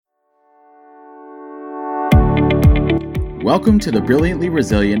Welcome to the Brilliantly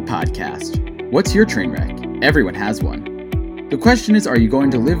Resilient podcast. What's your train wreck? Everyone has one. The question is, are you going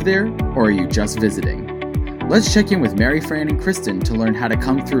to live there or are you just visiting? Let's check in with Mary, Fran, and Kristen to learn how to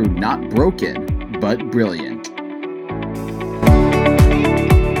come through not broken, but brilliant.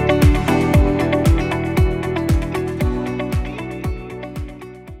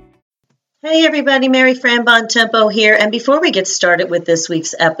 Hey everybody, Mary, Fran, Bontempo here. And before we get started with this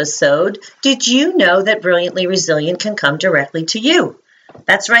week's episode, did you know that Brilliantly Resilient can come directly to you?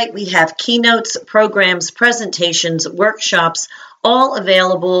 That's right, we have keynotes, programs, presentations, workshops, all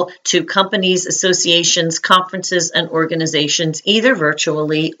available to companies, associations, conferences, and organizations, either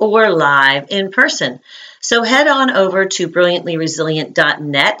virtually or live in person. So head on over to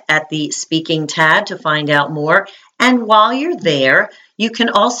brilliantlyresilient.net at the speaking tab to find out more. And while you're there, you can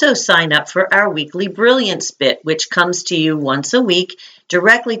also sign up for our weekly Brilliance Bit, which comes to you once a week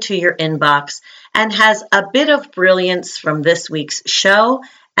directly to your inbox and has a bit of brilliance from this week's show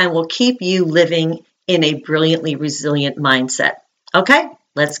and will keep you living in a brilliantly resilient mindset. Okay,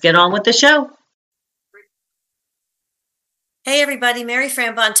 let's get on with the show. Hey everybody, Mary,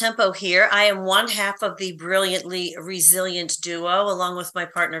 Fran, Bontempo here. I am one half of the Brilliantly Resilient duo along with my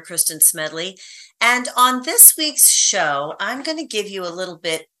partner, Kristen Smedley. And on this week's show, I'm going to give you a little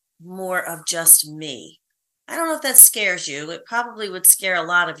bit more of just me. I don't know if that scares you. It probably would scare a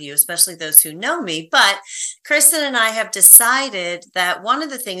lot of you, especially those who know me. But Kristen and I have decided that one of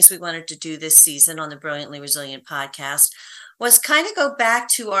the things we wanted to do this season on the Brilliantly Resilient podcast was kind of go back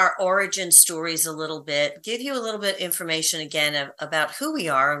to our origin stories a little bit, give you a little bit information again about who we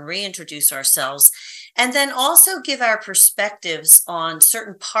are and reintroduce ourselves, and then also give our perspectives on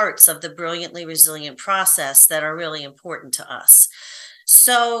certain parts of the Brilliantly Resilient process that are really important to us.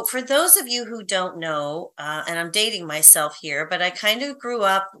 So for those of you who don't know, and I'm dating myself here, but I kind of grew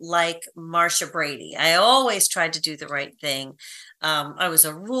up like Marsha Brady. I always tried to do the right thing. I was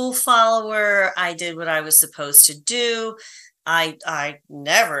a rule follower. I did what I was supposed to do. I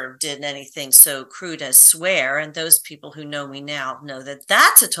never did anything so crude as swear. And those people who know me now know that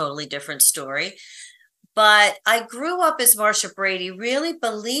that's a totally different story. But I grew up as Marsha Brady, really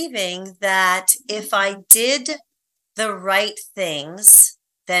believing that if I did the right things,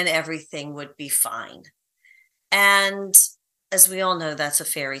 then everything would be fine. And as we all know, that's a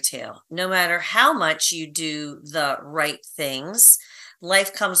fairy tale. No matter how much you do the right things,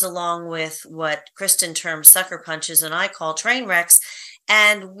 life comes along with what Kristen terms sucker punches and I call train wrecks.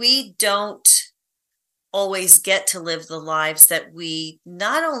 And we don't always get to live the lives that we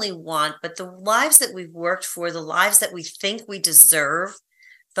not only want, but the lives that we've worked for, the lives that we think we deserve,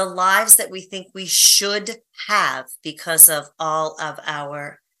 the lives that we think we should have because of all of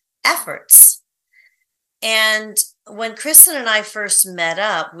our efforts. And when Kristen and I first met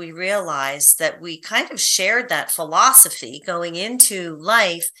up, we realized that we kind of shared that philosophy going into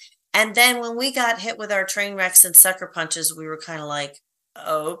life. And then when we got hit with our train wrecks and sucker punches, we were kind of like,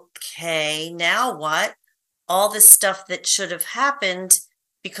 okay, now what? All this stuff that should have happened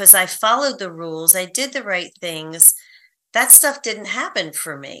because I followed the rules, I did the right things, that stuff didn't happen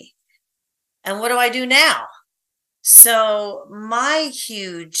for me. And what do I do now? So my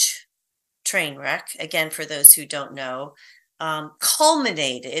huge train wreck, again, for those who don't know,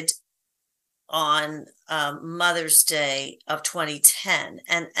 culminated on Mother's Day of 2010.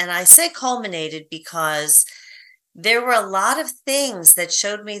 And I say culminated because there were a lot of things that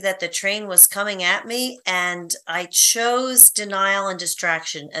showed me that the train was coming at me, and I chose denial and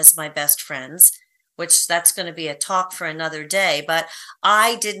distraction as my best friends, which that's going to be a talk for another day, but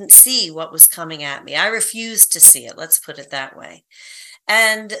I didn't see what was coming at me. I refused to see it. Let's put it that way.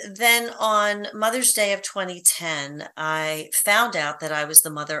 And then on Mother's Day of 2010, I found out that I was the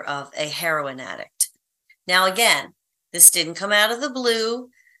mother of a heroin addict. Now, again, this didn't come out of the blue,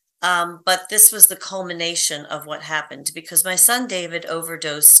 but this was the culmination of what happened because my son David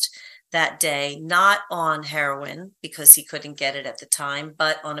overdosed that day, not on heroin because he couldn't get it at the time,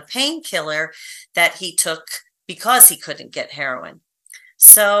 but on a painkiller that he took because he couldn't get heroin.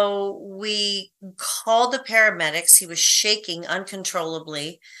 So we called the paramedics. He was shaking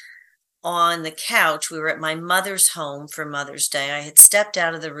uncontrollably on the couch. We were at my mother's home for Mother's Day. I had stepped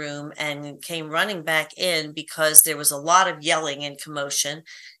out of the room and came running back in because there was a lot of yelling and commotion.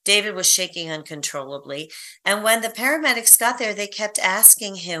 David was shaking uncontrollably. And when the paramedics got there, they kept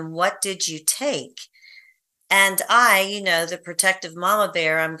asking him, "What did you take?" And I, the protective mama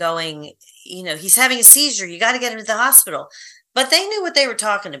bear, I'm going, he's having a seizure. You got to get him to the hospital. But they knew what they were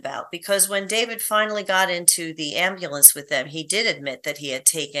talking about because when David finally got into the ambulance with them, he did admit that he had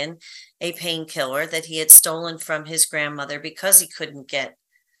taken a painkiller that he had stolen from his grandmother because he couldn't get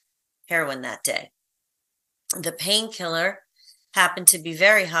heroin that day. The painkiller happened to be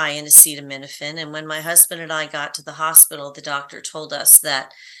very high in acetaminophen. And when my husband and I got to the hospital, the doctor told us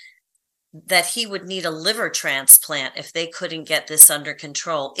that he would need a liver transplant if they couldn't get this under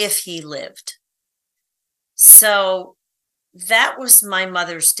control if he lived. So that was my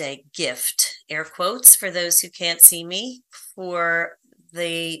Mother's Day gift, air quotes, for those who can't see me, for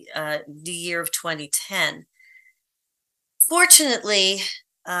the year of 2010. Fortunately,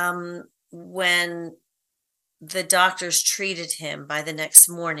 when the doctors treated him, by the next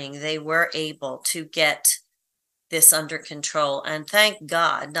morning, they were able to get this under control. And thank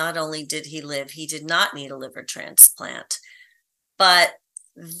God, not only did he live, he did not need a liver transplant. But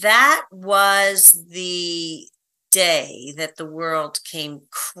that was the day that the world came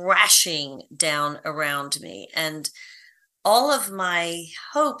crashing down around me. And all of my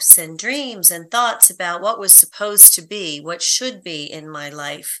hopes and dreams and thoughts about what was supposed to be, what should be in my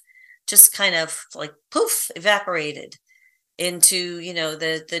life, just kind of like poof, evaporated into,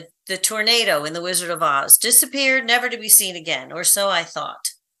 the tornado in The Wizard of Oz, disappeared, never to be seen again, or so I thought.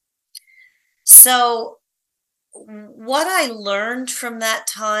 So what I learned from that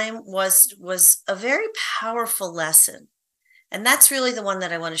time was a very powerful lesson. And that's really the one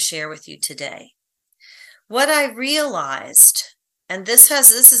that I want to share with you today. What I realized, and this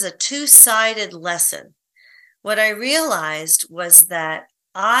is a two-sided lesson. What I realized was that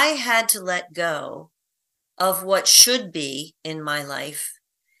I had to let go of what should be in my life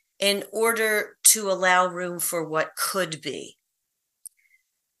in order to allow room for what could be.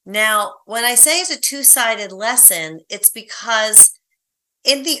 Now, when I say it's a two-sided lesson, it's because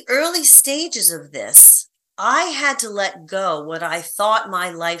in the early stages of this, I had to let go what I thought my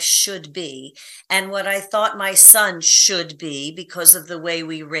life should be and what I thought my son should be because of the way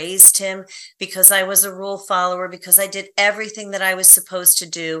we raised him, because I was a rule follower, because I did everything that I was supposed to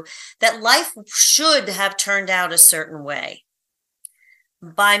do, that life should have turned out a certain way.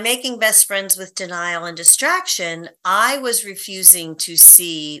 By making best friends with denial and distraction, I was refusing to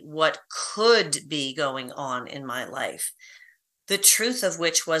see what could be going on in my life. The truth of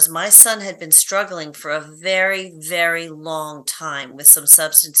which was my son had been struggling for a very, very long time with some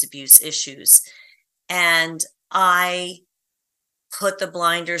substance abuse issues. And I put the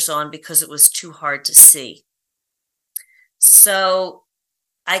blinders on because it was too hard to see. So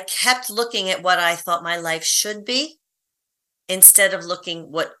I kept looking at what I thought my life should be instead of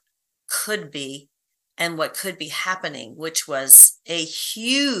looking what could be and what could be happening, which was a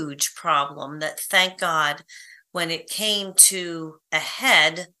huge problem that, thank God, when it came to a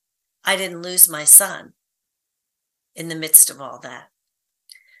head, I didn't lose my son in the midst of all that.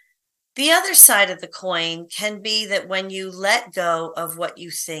 The other side of the coin can be that when you let go of what you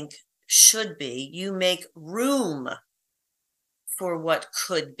think should be, you make room for what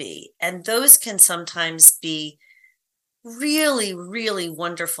could be. And those can sometimes be really, really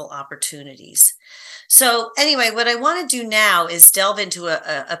wonderful opportunities. So anyway, what I want to do now is delve into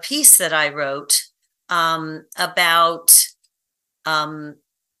a piece that I wrote about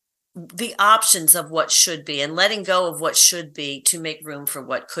the options of what should be and letting go of what should be to make room for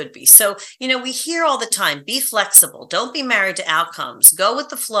what could be. So, we hear all the time, be flexible, don't be married to outcomes, go with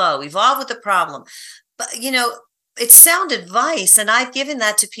the flow, evolve with the problem. But, it's sound advice, and I've given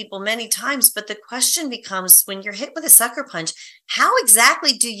that to people many times. But the question becomes, when you're hit with a sucker punch, how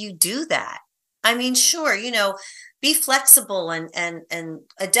exactly do you do that? I mean, sure, be flexible and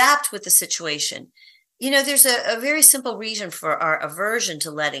adapt with the situation. There's a very simple reason for our aversion to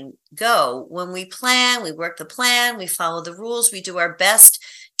letting go. When we plan, we work the plan, we follow the rules, we do our best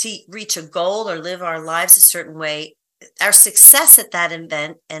to reach a goal or live our lives a certain way. Our success at that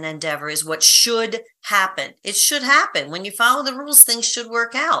event and endeavor is what should happen. It should happen. When you follow the rules, things should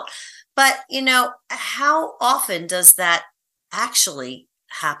work out. But, how often does that actually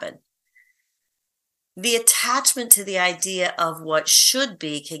happen? The attachment to the idea of what should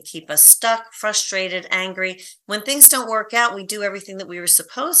be can keep us stuck, frustrated, angry. When things don't work out, we do everything that we were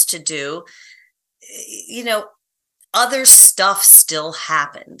supposed to do. Other stuff still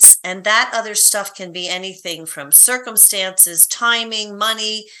happens. And that other stuff can be anything from circumstances, timing,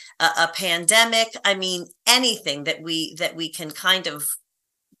 money, a pandemic. I mean, anything that we can kind of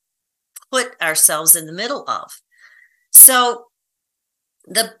put ourselves in the middle of. So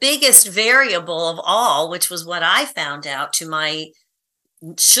the biggest variable of all, which was what I found out to my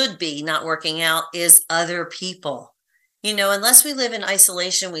should be not working out, is other people. Unless we live in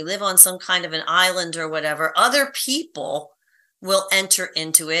isolation, we live on some kind of an island or whatever, other people will enter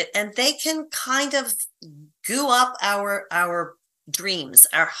into it, and they can kind of goo up our dreams,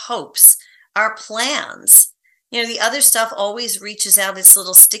 our hopes, our plans. The other stuff always reaches out its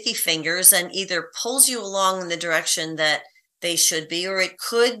little sticky fingers and either pulls you along in the direction that they should be, or it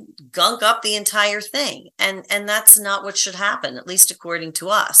could gunk up the entire thing. And that's not what should happen, at least according to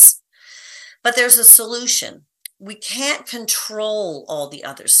us. But there's a solution. We can't control all the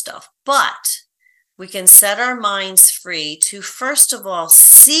other stuff, but we can set our minds free to, first of all,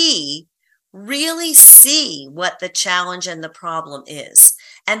 really see what the challenge and the problem is.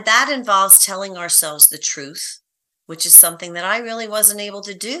 And that involves telling ourselves the truth, which is something that I really wasn't able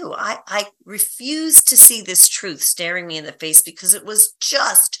to do. I refused to see this truth staring me in the face because it was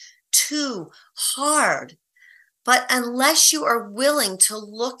just too hard. But unless you are willing to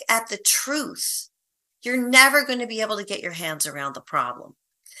look at the truth, you're never going to be able to get your hands around the problem.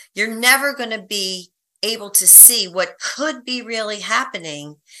 You're never going to be able to see what could be really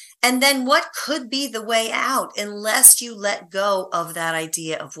happening and then what could be the way out unless you let go of that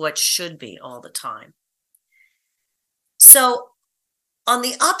idea of what should be all the time. So on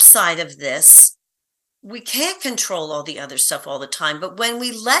the upside of this, we can't control all the other stuff all the time, but when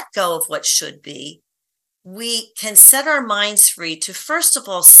we let go of what should be, we can set our minds free to, first of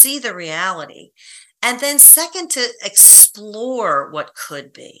all, see the reality, and then second, to explore what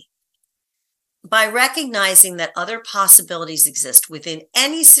could be. By recognizing that other possibilities exist within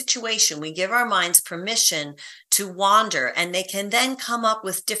any situation, we give our minds permission to wander, and they can then come up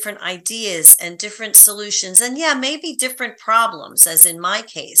with different ideas and different solutions, and maybe different problems, as in my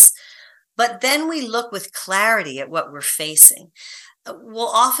case. But then we look with clarity at what we're facing. We'll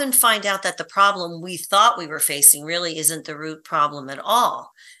often find out that the problem we thought we were facing really isn't the root problem at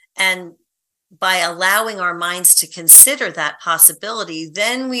all. And by allowing our minds to consider that possibility,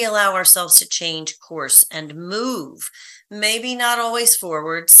 then we allow ourselves to change course and move. Maybe not always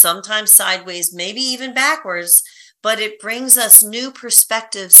forward, sometimes sideways, maybe even backwards, but it brings us new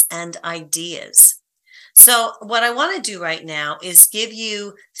perspectives and ideas. So what I want to do right now is give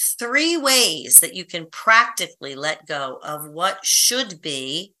you 3 ways that you can practically let go of what should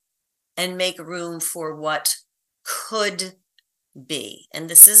be and make room for what could be. And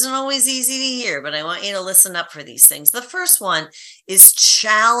this isn't always easy to hear, but I want you to listen up for these things. The first one is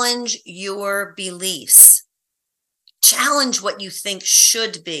challenge your beliefs. Challenge what you think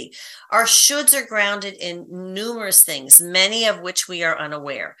should be. Our shoulds are grounded in numerous things, many of which we are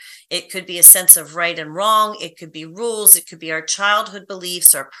unaware. It could be a sense of right and wrong. It could be rules. It could be our childhood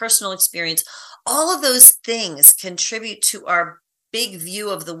beliefs, our personal experience. All of those things contribute to our big view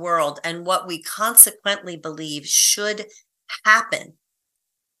of the world and what we consequently believe should happen.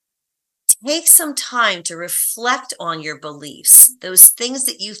 Take some time to reflect on your beliefs, those things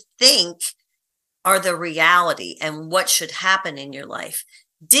that you think are the reality and what should happen in your life.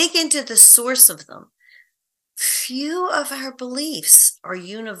 Dig into the source of them. Few of our beliefs are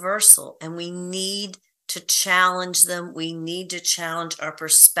universal, and we need to challenge them. We need to challenge our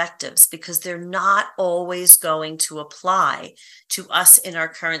perspectives because they're not always going to apply to us in our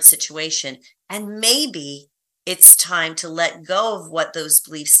current situation. And maybe it's time to let go of what those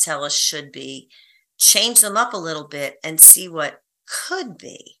beliefs tell us should be, change them up a little bit, and see what could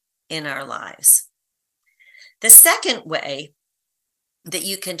be in our lives. The second way that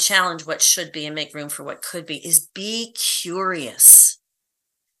you can challenge what should be and make room for what could be is be curious.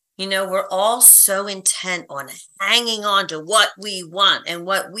 We're all so intent on hanging on to what we want and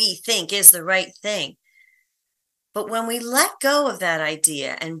what we think is the right thing. But when we let go of that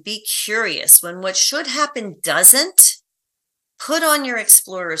idea and be curious, when what should happen doesn't, put on your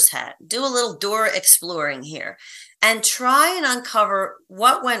explorer's hat, do a little door exploring here, and try and uncover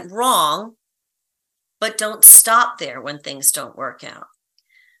what went wrong, but don't stop there when things don't work out.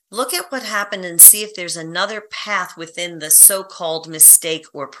 Look at what happened and see if there's another path within the so-called mistake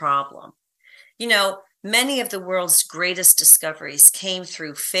or problem. Many of the world's greatest discoveries came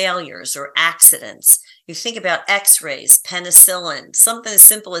through failures or accidents. You think about x-rays, penicillin, something as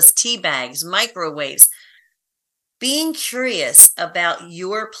simple as tea bags, microwaves. Being curious about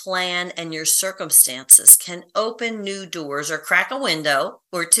your plan and your circumstances can open new doors or crack a window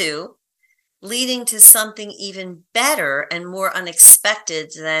or two, leading to something even better and more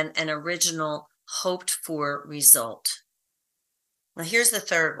unexpected than an original hoped-for result. Now, here's the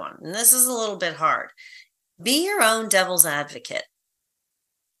third one, and this is a little bit hard. Be your own devil's advocate.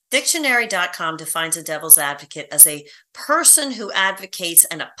 Dictionary.com defines a devil's advocate as a person who advocates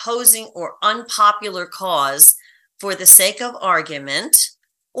an opposing or unpopular cause for the sake of argument,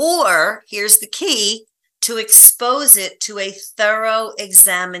 or, here's the key, to expose it to a thorough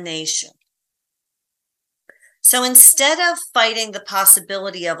examination. So instead of fighting the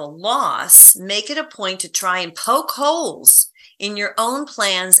possibility of a loss, make it a point to try and poke holes in your own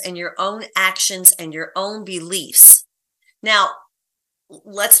plans and your own actions and your own beliefs. Now,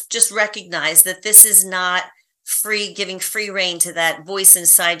 let's just recognize that this is not giving free rein to that voice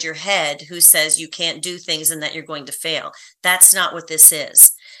inside your head who says you can't do things and that you're going to fail. That's not what this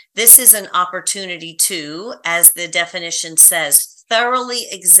is. This is an opportunity to, as the definition says, thoroughly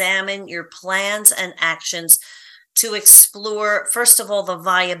examine your plans and actions to explore, first of all, the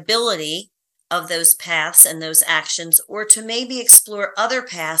viability of those paths and those actions, or to maybe explore other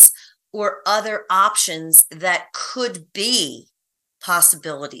paths or other options that could be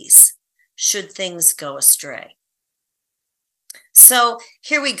possibilities should things go astray. So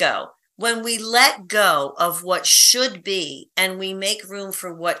here we go. When we let go of what should be and we make room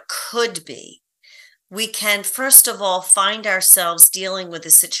for what could be, we can, first of all, find ourselves dealing with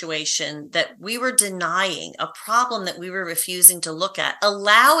a situation that we were denying, a problem that we were refusing to look at,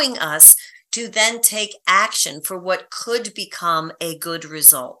 allowing us to then take action for what could become a good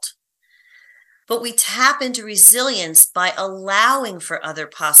result. But we tap into resilience by allowing for other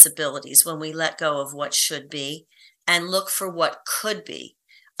possibilities when we let go of what should be and look for what could be.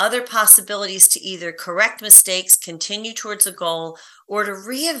 Other possibilities to either correct mistakes, continue towards a goal, or to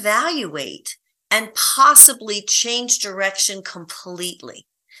reevaluate and possibly change direction completely.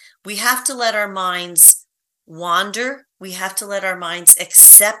 We have to let our minds wander. We have to let our minds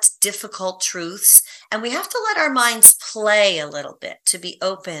accept difficult truths. And we have to let our minds play a little bit to be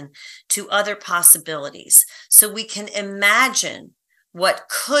open to other possibilities so we can imagine what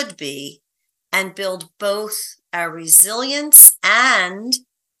could be and build both our resilience and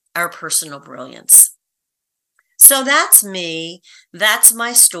our personal brilliance. So that's me. That's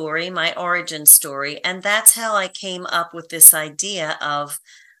my story, my origin story. And that's how I came up with this idea of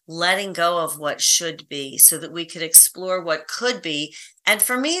letting go of what should be so that we could explore what could be. And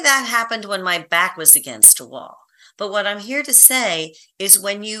for me, that happened when my back was against a wall. But what I'm here to say is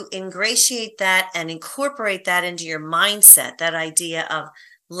when you ingratiate that and incorporate that into your mindset, that idea of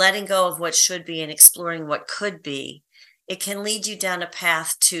letting go of what should be and exploring what could be, it can lead you down a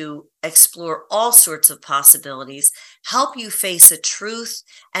path to explore all sorts of possibilities, help you face a truth,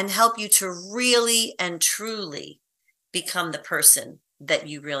 and help you to really and truly become the person that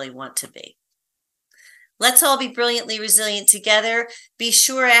you really want to be. Let's all be brilliantly resilient together. Be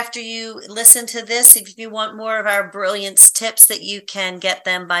sure after you listen to this, if you want more of our brilliance tips, that you can get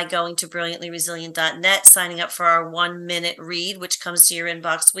them by going to brilliantlyresilient.net, signing up for our 1-minute read, which comes to your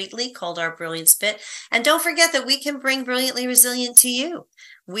inbox weekly, called our Brilliance Bit. And don't forget that we can bring Brilliantly Resilient to you.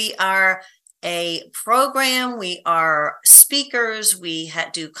 We are a program, we are speakers, we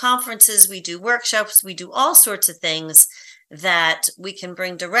do conferences, we do workshops, we do all sorts of things that we can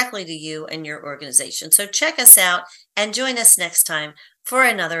bring directly to you and your organization. So check us out and join us next time for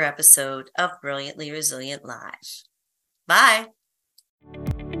another episode of Brilliantly Resilient Live. Bye.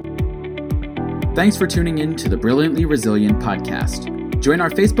 Thanks for tuning in to the Brilliantly Resilient podcast. Join our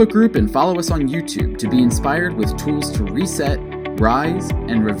Facebook group and follow us on YouTube to be inspired with tools to reset, rise,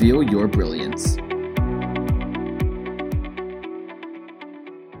 and reveal your brilliance.